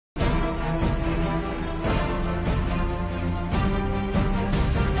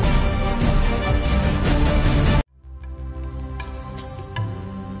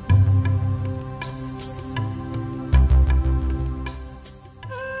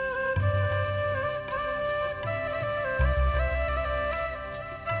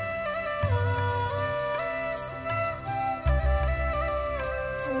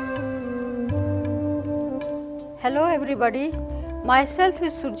Hello everybody, myself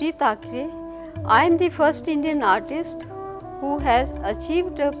is Surjit Thakre. I am the first Indian artist who has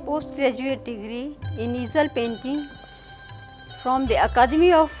achieved a postgraduate degree in easel painting from the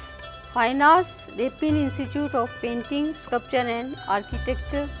Academy of Fine Arts, Repin Institute of Painting, Sculpture and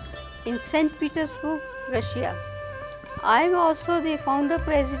Architecture in St. Petersburg, Russia. I am also the founder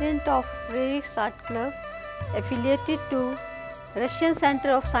president of Lyrics Art Club affiliated to Russian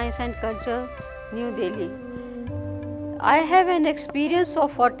Center of Science and Culture, New Delhi. I have an experience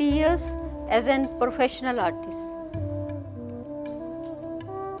of 40 years as a professional artist.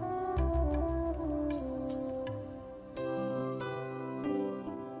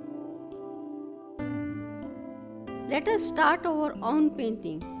 Let us start our own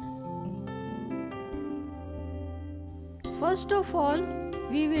painting. First of all,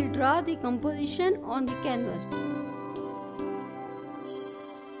 we will draw the composition on the canvas.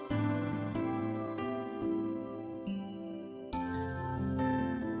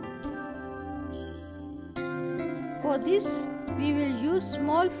 For this, we will use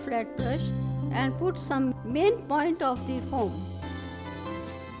small flat brush and put some main point of the foam.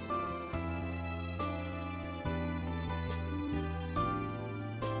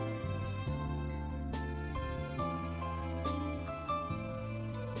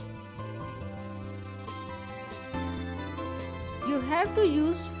 You have to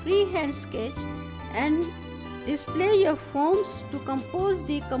use freehand sketch and display your foams to compose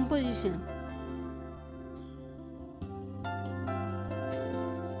the composition.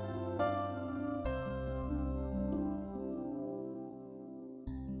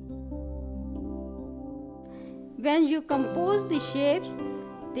 When you compose the shapes,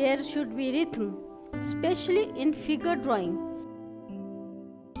 there should be rhythm, especially in figure drawing.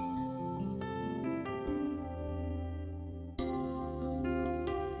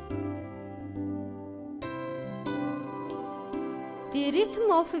 The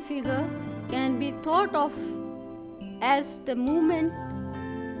rhythm of a figure can be thought of as the movement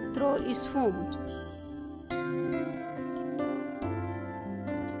through its forms.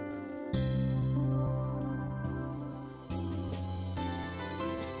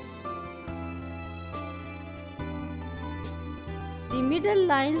 The middle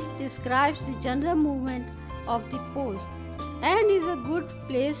line describes the general movement of the pose and is a good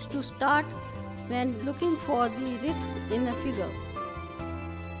place to start when looking for the rhythm in a figure.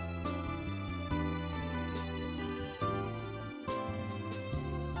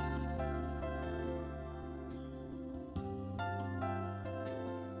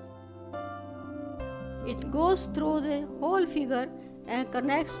 It goes through the whole figure and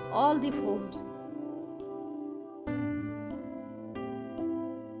connects all the forms.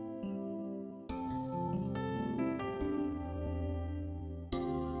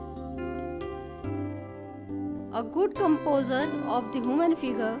 A good composer of the human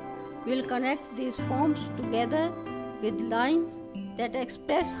figure will connect these forms together with lines that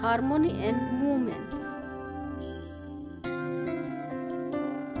express harmony and movement.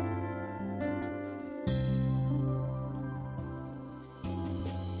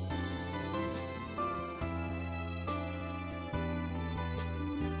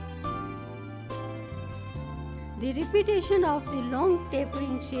 The repetition of the long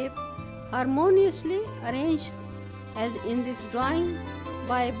tapering shape harmoniously arranged as in this drawing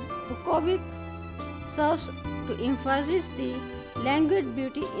by Bukovic serves to emphasize the languid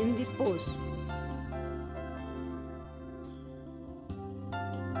beauty in the pose.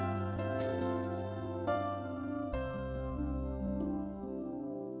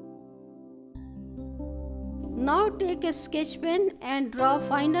 Now take a sketch pen and draw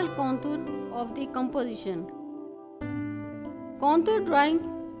final contour of the composition. Contour drawing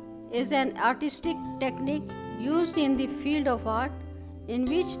is an artistic technique used in the field of art in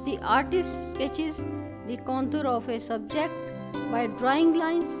which the artist sketches the contour of a subject by drawing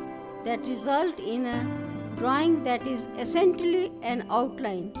lines that result in a drawing that is essentially an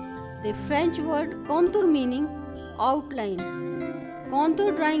outline. The French word contour meaning outline.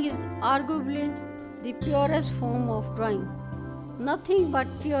 Contour drawing is arguably the purest form of drawing, nothing but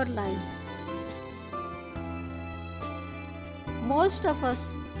pure line. Most of us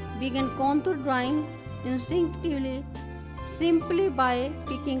begin contour drawing instinctively simply by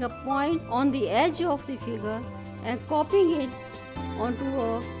picking a point on the edge of the figure and copying it onto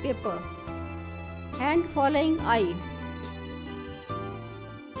a paper, hand following eye.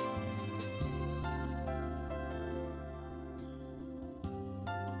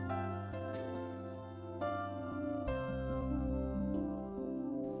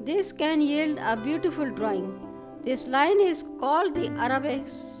 This can yield a beautiful drawing. This line is called the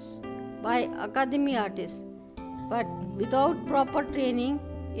arabesque by Academy artists. but without proper training,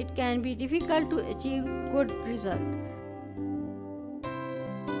 it can be difficult to achieve good result.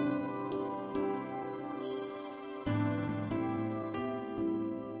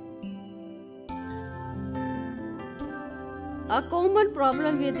 A common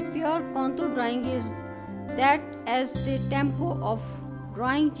problem with pure contour drawing is that as the tempo of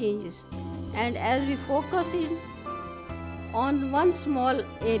drawing changes and as we focus in on one small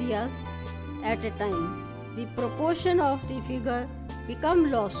area at a time, the proportion of the figure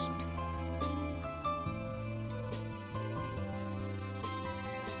becomes lost.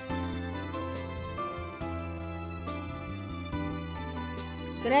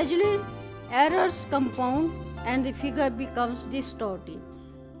 Gradually, errors compound and the figure becomes distorted.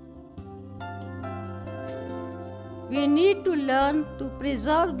 We need to learn to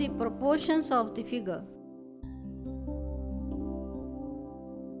preserve the proportions of the figure.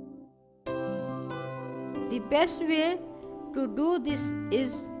 The best way to do this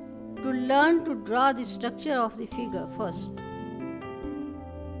is to learn to draw the structure of the figure first.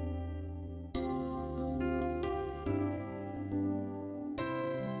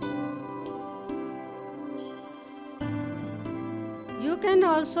 You can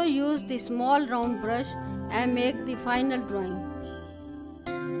also use the small round brush and make the final drawing.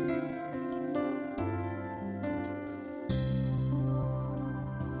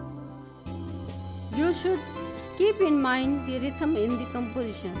 You should keep in mind the rhythm in the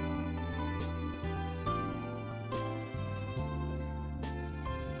composition.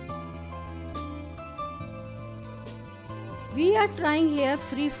 We are trying here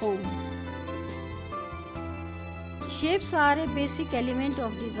free form. Shapes are a basic element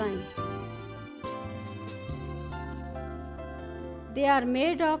of design. They are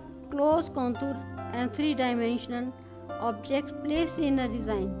made of closed contour and three-dimensional objects placed in a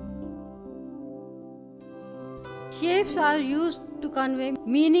design. Shapes are used to convey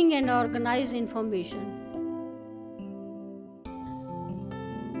meaning and organize information.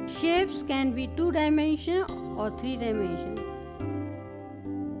 Shapes can be two-dimensional or three-dimensional.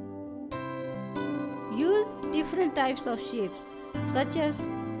 Use different types of shapes such as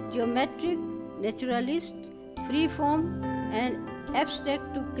geometric, naturalist, freeform, and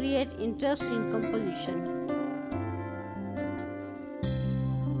abstract to create interest in composition.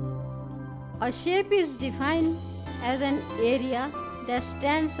 A shape is defined as an area that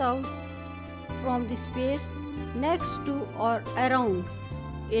stands out from the space next to or around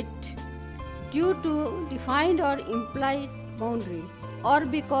it due to defined or implied boundary or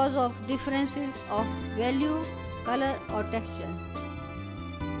because of differences of value, color or texture.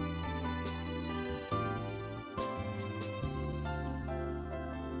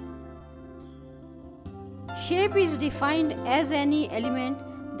 Shape is defined as any element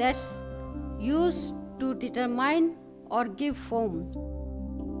that's used to determine or give form.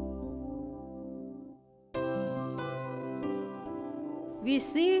 We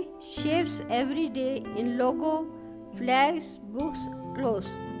see shapes every day in logo, flags, books, clothes.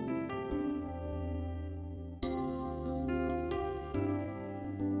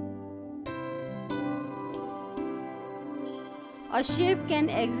 A shape can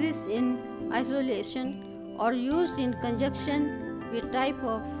exist in isolation or used in conjunction with type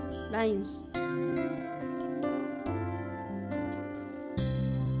of lines.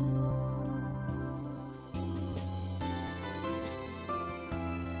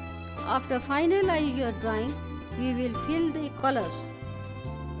 After finalizing your drawing, we will fill the colors.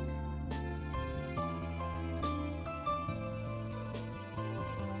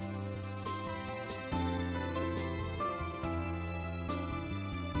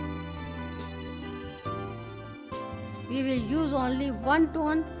 We will use only one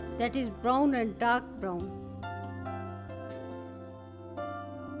tone, that is brown and dark brown.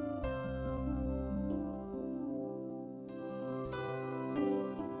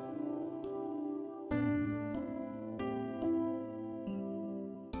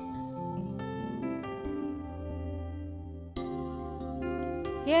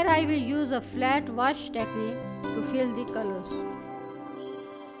 Here I will use a flat wash technique to fill the colors.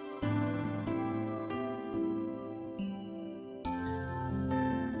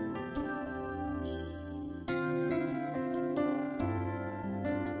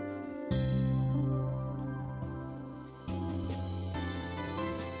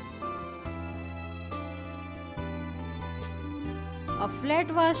 A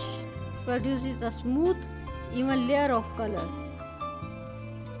flat wash produces a smooth, even layer of color.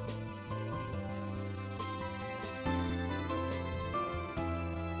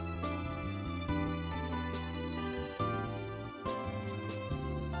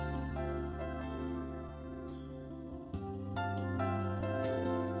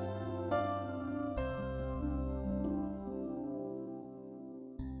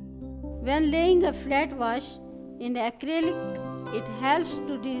 When laying a flat wash in acrylic, it helps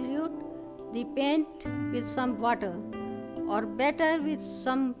to dilute the paint with some water, or better with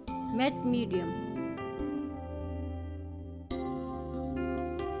some matte medium.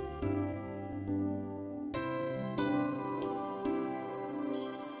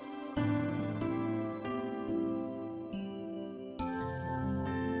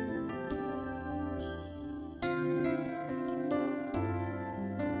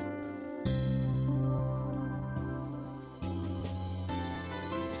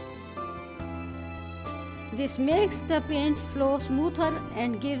 This makes the paint flow smoother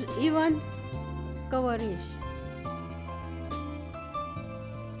and gives even coverage.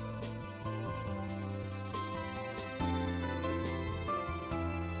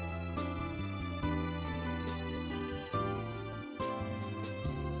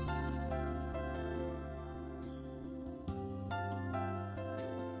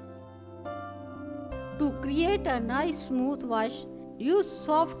 To create a nice smooth wash, use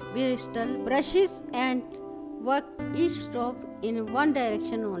soft bristle brushes and work each stroke in one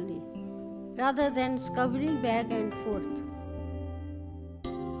direction only, rather than scouring back and forth.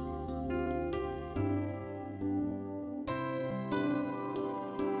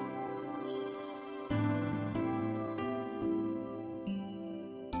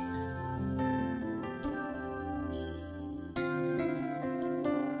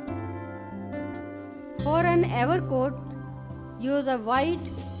 For an evercoat, use a wide,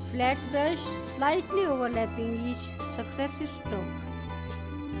 flat brush slightly overlapping each successive stroke.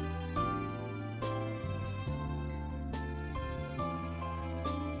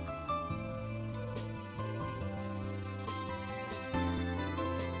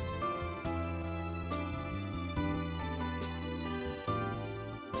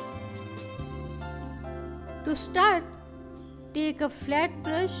 To start, take a flat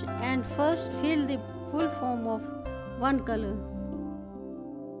brush and first fill the full foam of one color.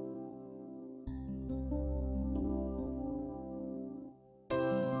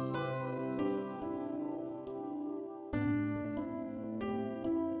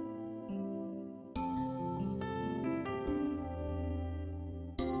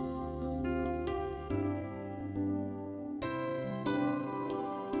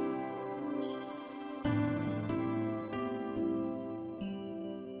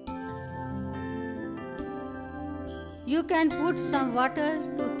 You can put some water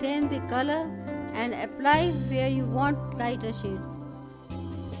to thin the color and apply where you want lighter shade.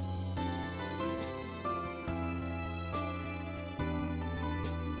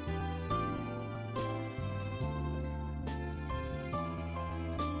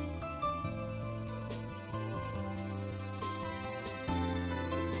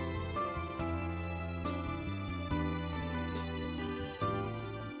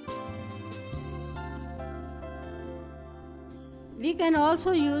 We can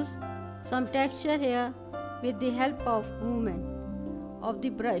also use some texture here with the help of movement of the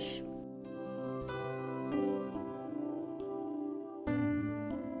brush.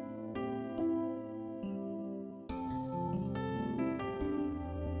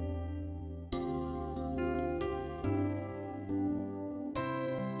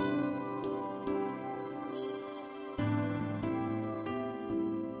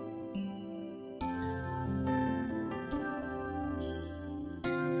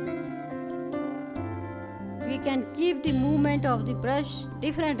 We can keep the movement of the brush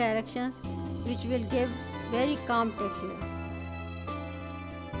different directions, which will give very calm texture.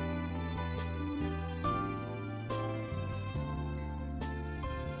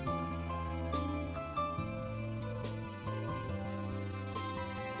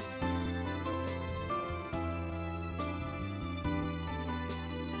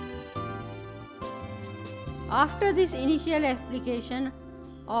 After this initial application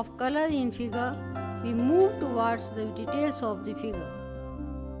of color in figure, we move towards the details of the figure.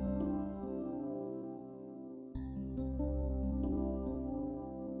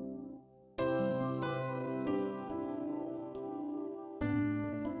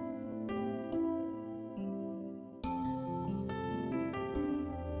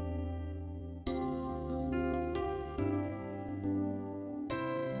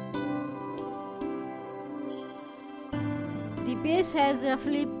 The base has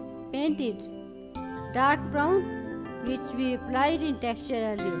roughly painted dark brown, which we applied in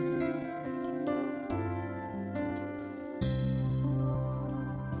texture earlier.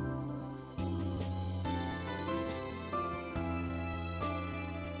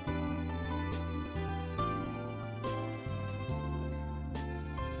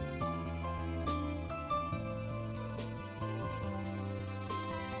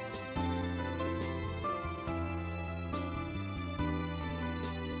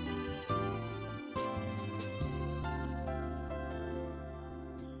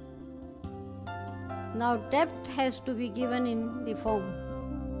 Now depth has to be given in the form.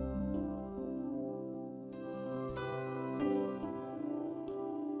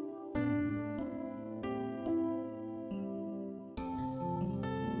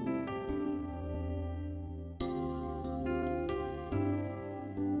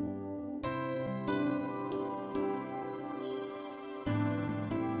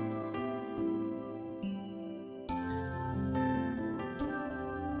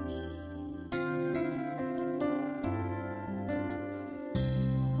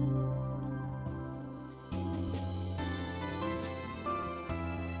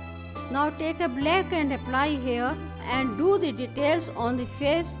 Now take a black and apply here and do the details on the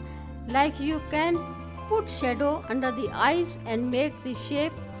face, like you can put shadow under the eyes and make the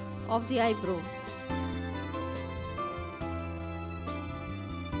shape of the eyebrow.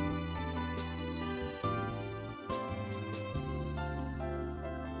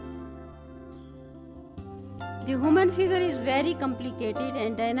 The human figure is very complicated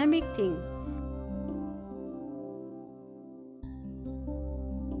and dynamic thing.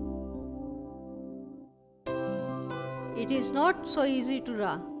 It is not so easy to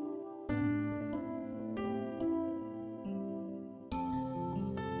draw.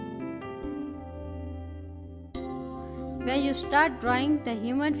 When you start drawing the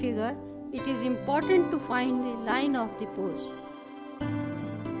human figure, it is important to find the line of the pose.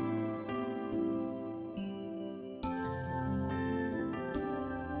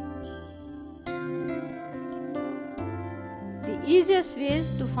 The easiest way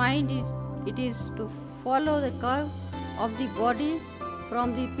to find it is to follow the curve of the body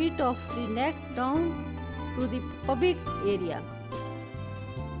from the pit of the neck down to the pubic area.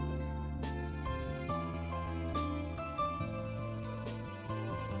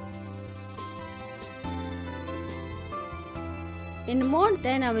 In more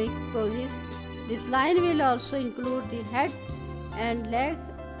dynamic poses, this line will also include the head and leg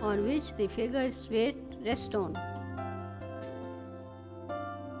on which the figure's weight rests on.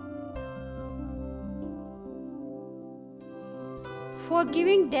 For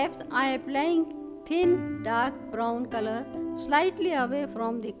giving depth, I am applying thin dark brown color slightly away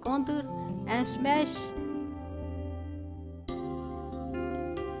from the contour and smash.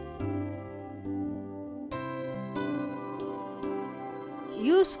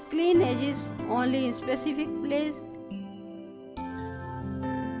 Use clean edges only in specific place.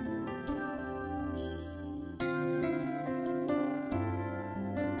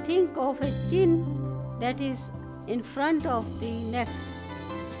 Think of a chin that is in front of the neck.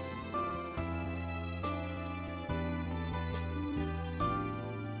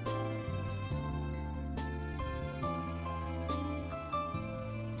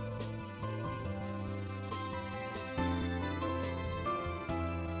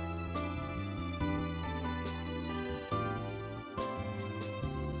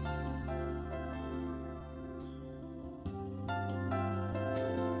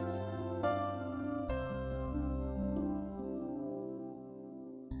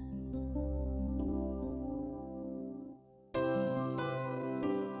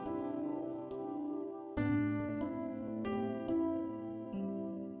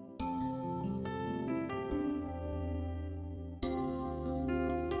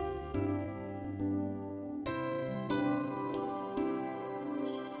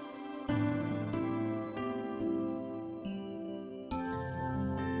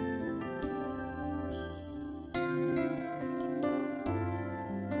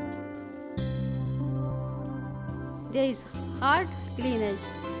 There is hard clean edge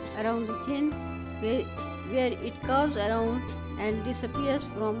around the chin where it curves around and disappears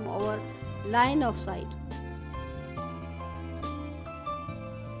from our line of sight.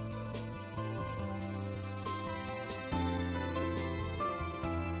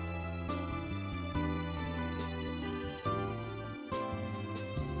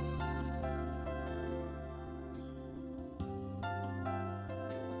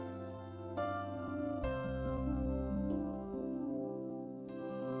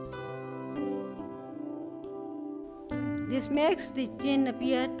 This makes the chin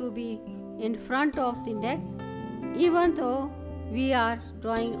appear to be in front of the neck, even though we are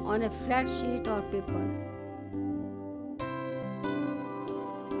drawing on a flat sheet or paper.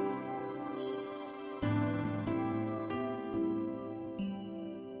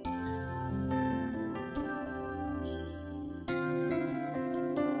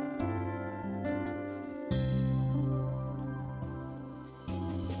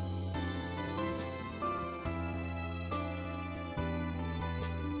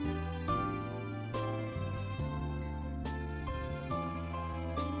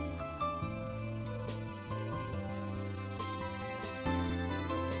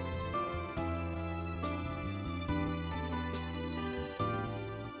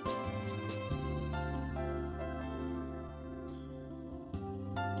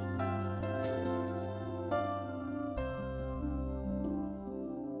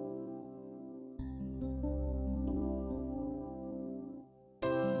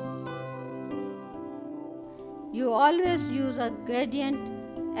 You always use a gradient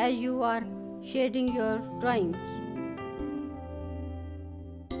as you are shading your drawings.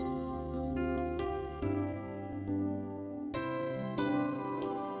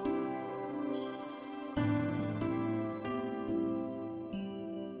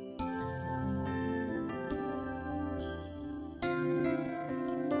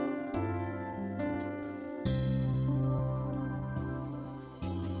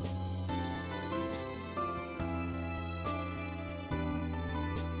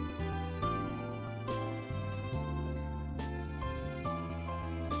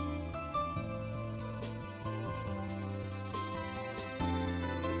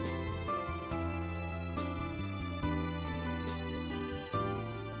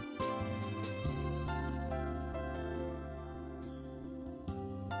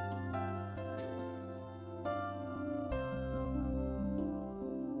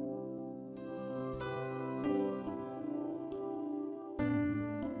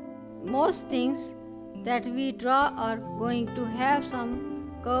 Most things that we draw are going to have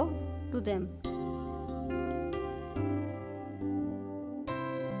some curve to them.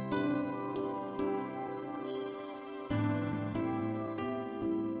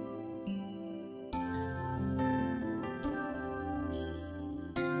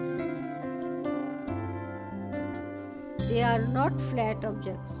 They are not flat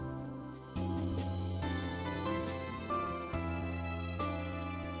objects.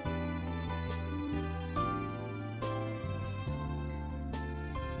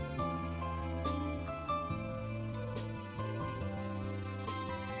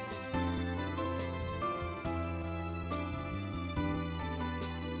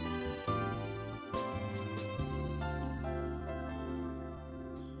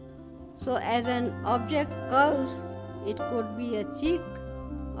 So as an object curves, it could be a cheek,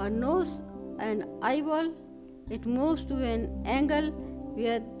 a nose, an eyeball. It moves to an angle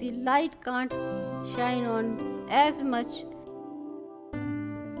where the light can't shine on as much.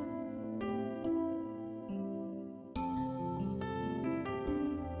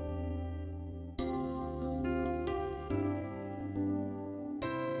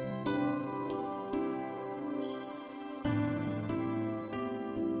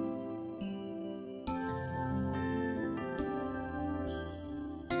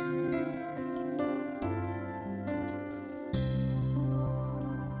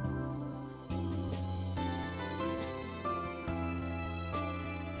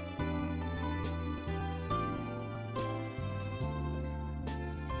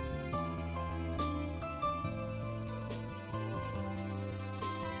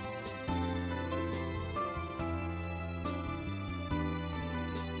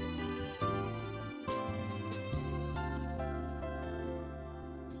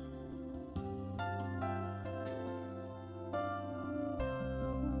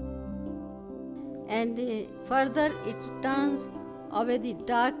 And further it turns away the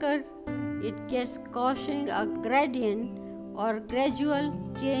darker, it gets causing a gradient or gradual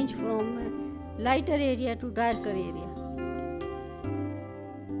change from lighter area to darker area.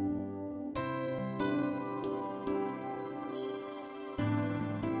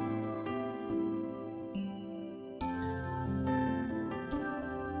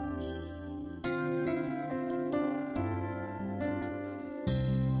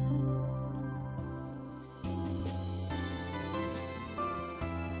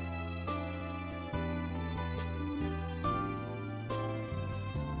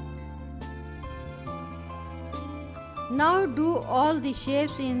 Now do all the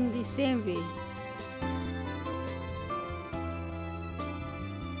shapes in the same way.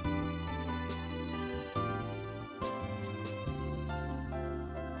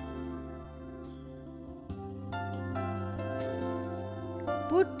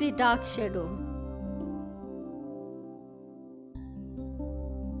 Put the dark shadow.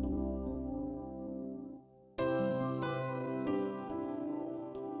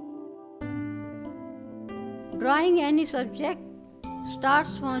 Drawing any subject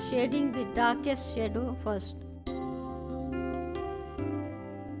starts from shading the darkest shadow first.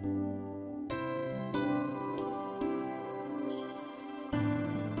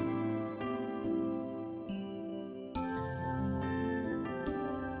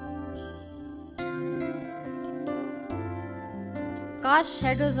 Cast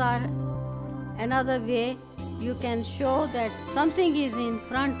shadows are another way you can show that something is in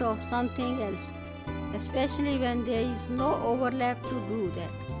front of something else, especially when there is no overlap to do that.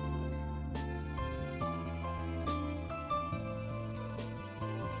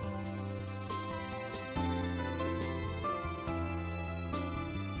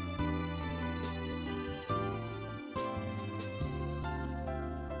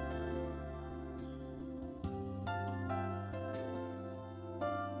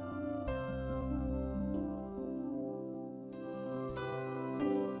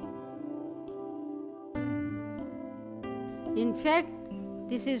 In fact,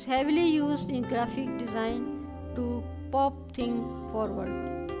 this is heavily used in graphic design to pop things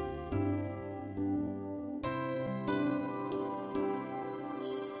forward.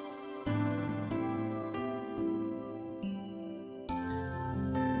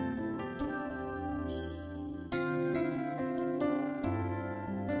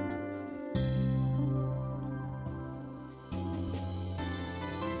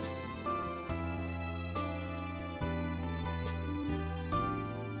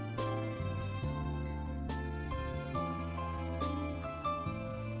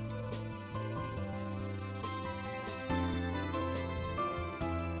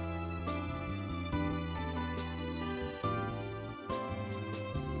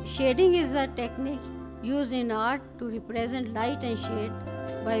 Shading is a technique used in art to represent light and shade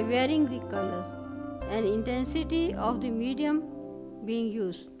by varying the colors and intensity of the medium being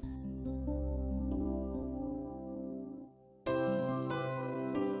used.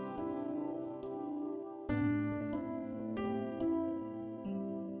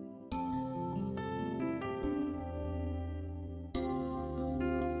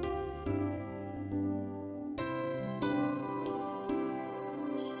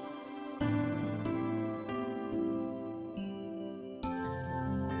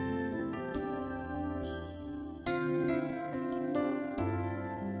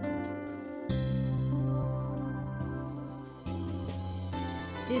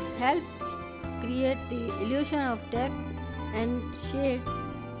 This helps create the illusion of depth and shade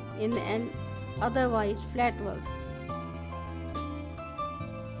in an otherwise flat work.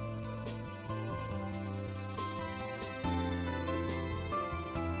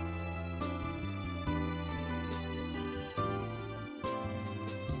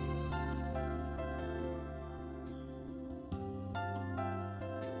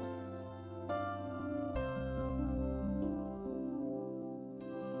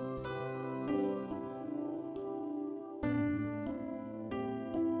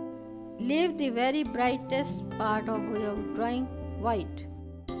 Leave the very brightest part of your drawing white.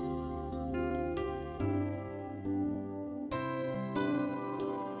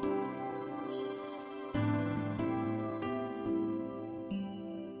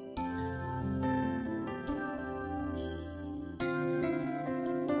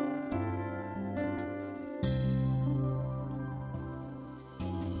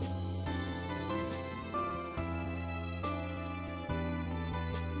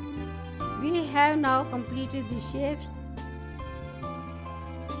 We have now completed the shapes.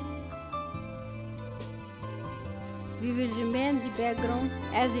 We will remain the background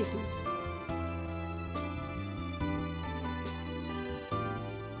as it is.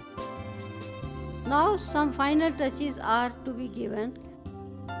 Now some final touches are to be given.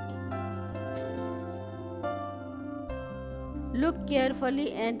 Look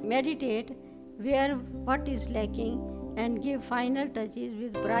carefully and meditate where what is lacking and give final touches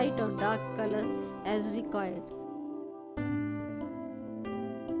with bright or dark color as required.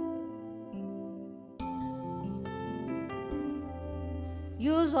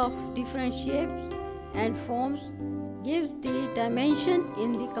 Use of different shapes and forms gives the dimension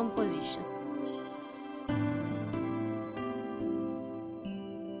in the composition.